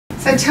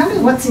So tell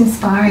me what's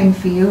inspiring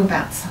for you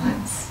about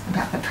science,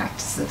 about the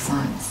practice of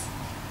science?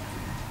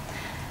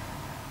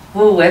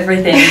 Oh,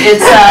 everything.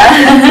 It's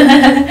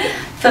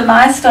for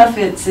my stuff.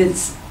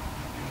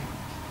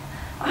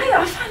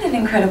 I find it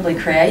incredibly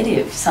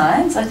creative,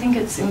 science. I think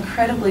it's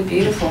incredibly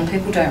beautiful, and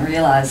people don't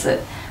realise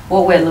that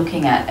what we're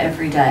looking at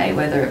every day,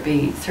 whether it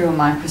be through a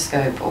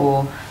microscope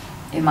or,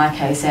 in my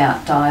case,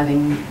 out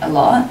diving a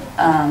lot,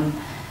 I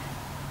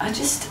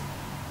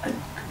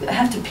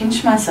have to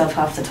pinch myself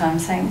half the time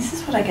saying, this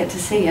is what I get to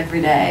see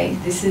every day.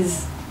 This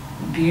is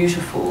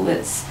beautiful.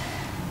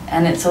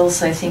 And it's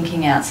also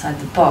thinking outside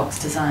the box,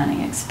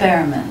 designing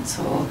experiments,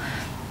 or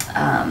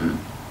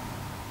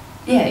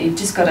you've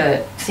just got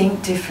to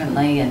think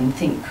differently and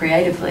think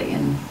creatively,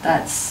 and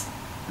that's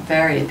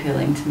very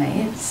appealing to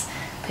me.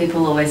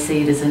 People always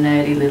see it as a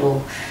nerdy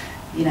little,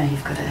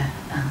 you've got to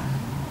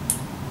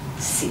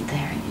sit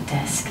there at your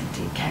desk and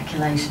do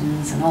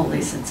calculations and all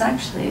this. It's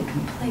actually a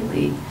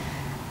completely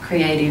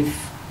creative,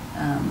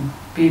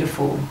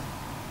 beautiful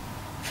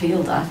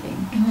field, I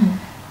think.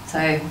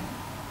 So,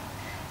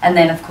 and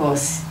then of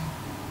course,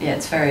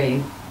 it's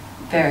very,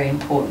 very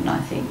important, I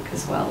think,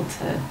 as well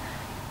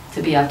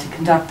to be able to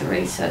conduct the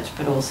research,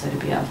 but also to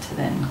be able to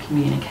then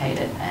communicate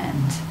it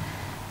and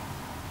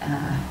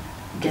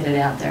get it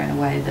out there in a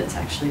way that's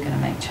actually going to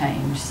make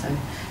change. So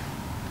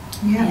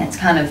it's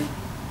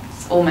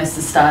almost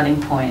the starting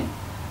point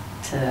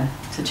to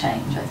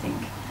change, I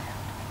think.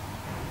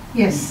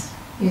 Yes,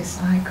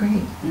 I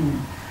agree.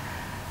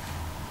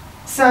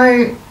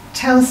 So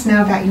tell us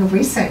now about your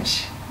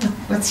research. Do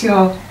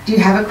you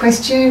have a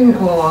question,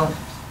 or?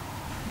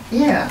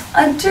 Yeah.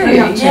 I do,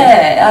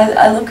 yeah.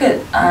 I look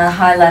at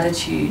high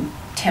latitude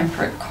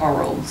temperate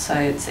coral, so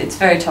it's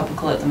very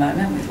topical at the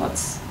moment with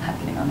what's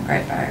happening on the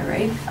Great Barrier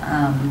Reef.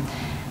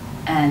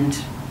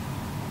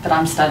 But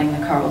I'm studying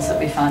the corals that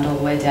we find all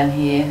the way down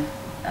here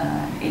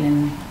in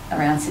and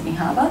around Sydney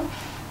Harbour.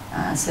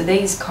 So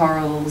these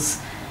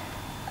corals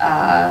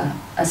are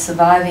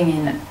surviving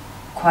in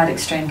quite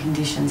extreme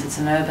conditions. It's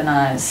an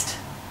urbanised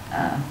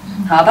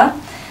harbour,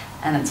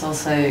 and it's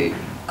also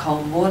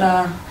cold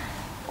water,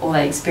 or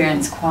they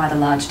experience quite a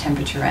large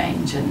temperature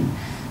range, and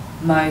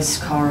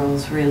most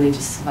corals really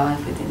just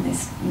survive within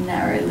this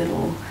narrow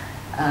little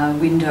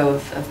window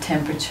of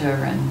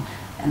temperature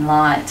and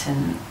light,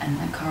 and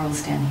the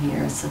corals down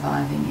here are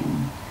surviving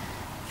in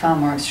far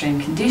more extreme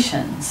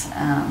conditions.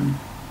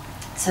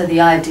 So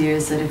the idea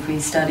is that if we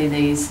study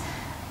these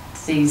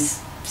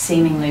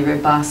seemingly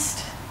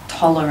robust,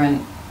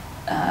 tolerant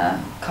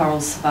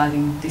corals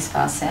surviving this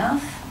far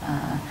south,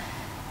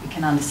 we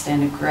can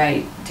understand a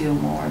great deal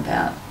more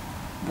about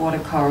what a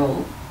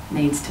coral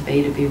needs to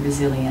be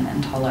resilient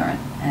and tolerant.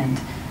 And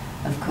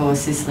of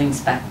course this links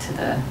back to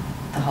the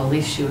whole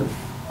issue of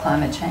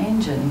climate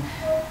change, and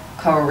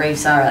coral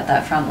reefs are at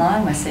that front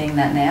line. We're seeing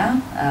that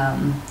now.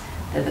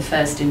 They're the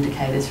first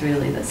indicators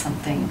really that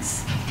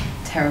something's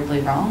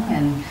terribly wrong,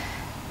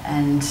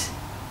 and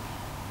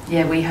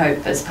we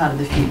hope, as part of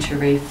the Future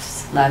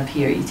Reefs lab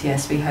here at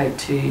UTS, we hope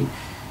to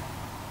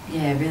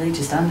really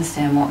just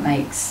understand what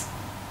makes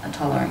a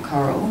tolerant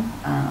coral.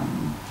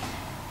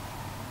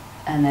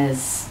 And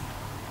there's,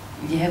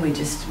 we're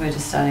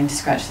just starting to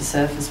scratch the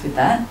surface with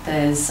that.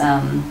 There's,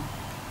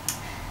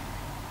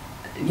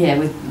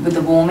 with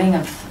the warming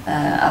of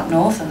up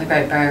north on the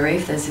Great Barrier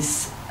Reef, there's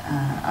this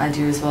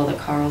idea as well that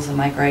corals are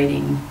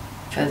migrating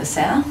further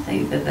south.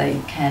 Either they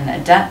can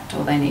adapt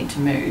or they need to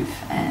move.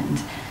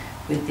 And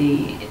with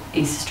the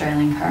East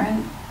Australian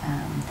current,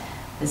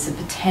 there's a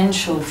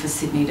potential for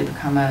Sydney to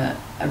become a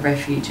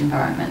refuge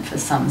environment for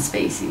some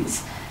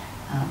species,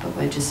 but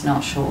we're just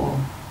not sure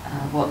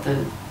what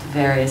the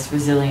various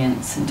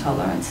resilience and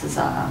tolerances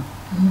are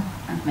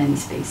of many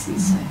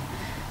species. So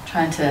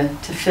trying to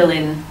fill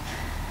in,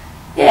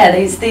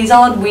 these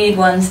odd weird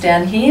ones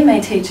down here may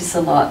teach us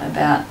a lot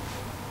about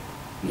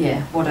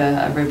what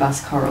a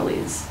robust coral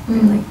is,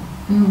 really.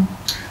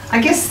 I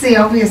guess the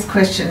obvious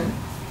question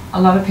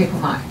a lot of people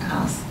might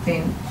ask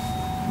then,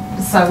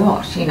 so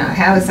what?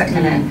 How is that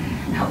going to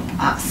help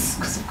us?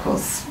 Because of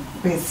course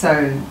we're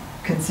so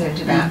concerned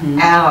about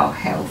our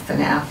health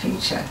and our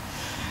future.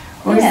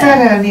 Or is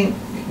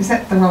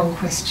that the wrong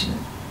question?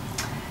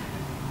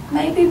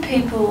 Maybe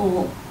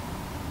people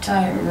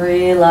don't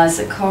realise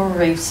that coral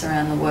reefs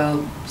around the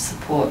world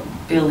support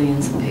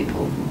billions of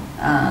people.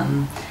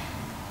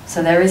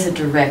 So there is a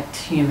direct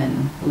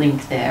human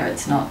link there.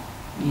 It's not,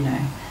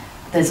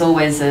 there's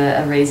always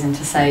a reason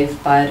to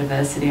save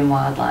biodiversity and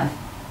wildlife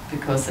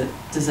because it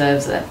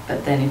deserves it.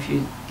 But then if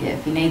you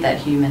need that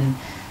human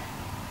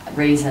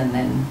reason,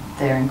 then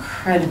they're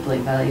incredibly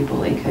valuable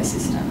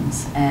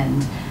ecosystems.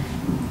 And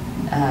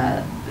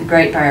the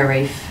Great Barrier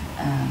Reef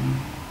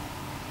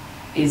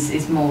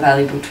is more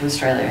valuable to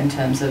Australia in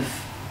terms of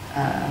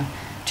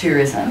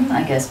tourism,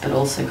 I guess, but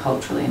also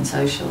culturally and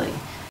socially.